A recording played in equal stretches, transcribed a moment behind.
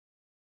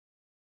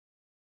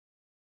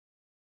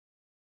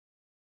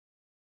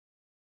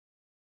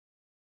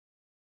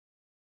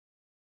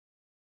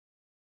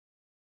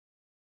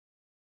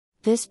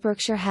This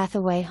Berkshire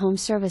Hathaway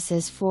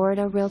HomeServices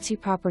Florida Realty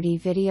property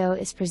video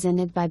is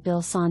presented by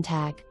Bill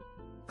Sontag.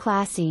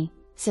 Classy,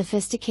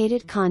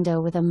 sophisticated condo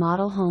with a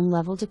model home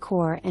level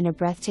decor and a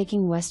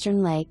breathtaking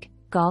western lake,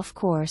 golf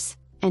course,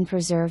 and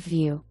preserve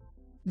view.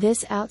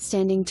 This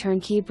outstanding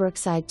turnkey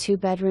Brookside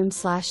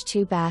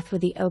 2-bedroom/2-bath with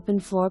the open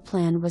floor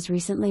plan was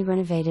recently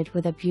renovated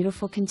with a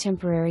beautiful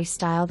contemporary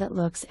style that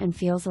looks and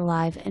feels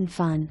alive and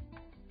fun.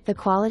 The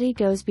quality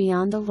goes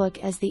beyond the look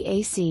as the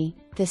AC,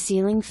 the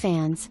ceiling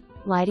fans,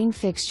 lighting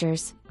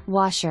fixtures,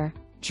 washer,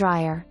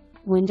 dryer,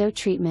 window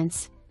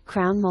treatments,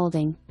 crown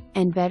molding,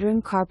 and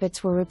bedroom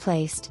carpets were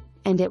replaced,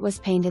 and it was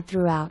painted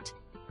throughout.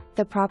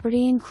 The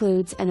property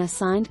includes an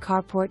assigned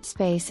carport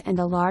space and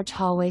a large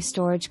hallway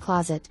storage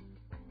closet.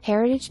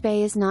 Heritage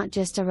Bay is not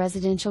just a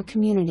residential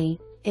community,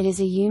 it is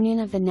a union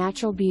of the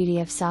natural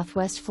beauty of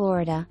Southwest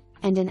Florida,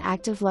 and an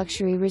active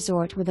luxury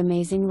resort with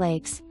amazing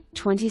lakes,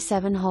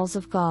 27 holes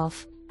of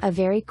golf, a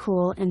very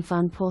cool and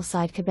fun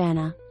poolside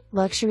cabana,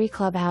 luxury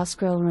clubhouse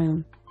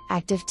grillroom,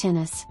 active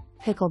tennis,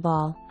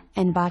 pickleball,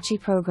 and bocce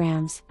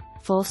programs,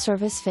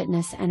 full-service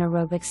fitness and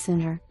aerobics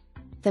center.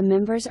 The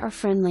members are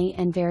friendly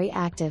and very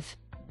active.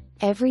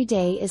 Every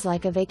day is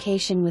like a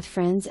vacation with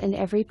friends and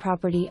every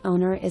property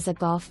owner is a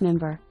golf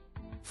member.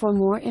 For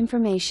more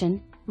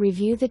information,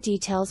 review the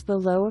details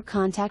below or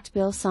contact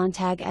Bill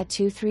Sontag at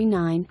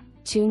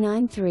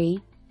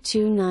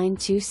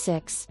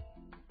 239-293-2926.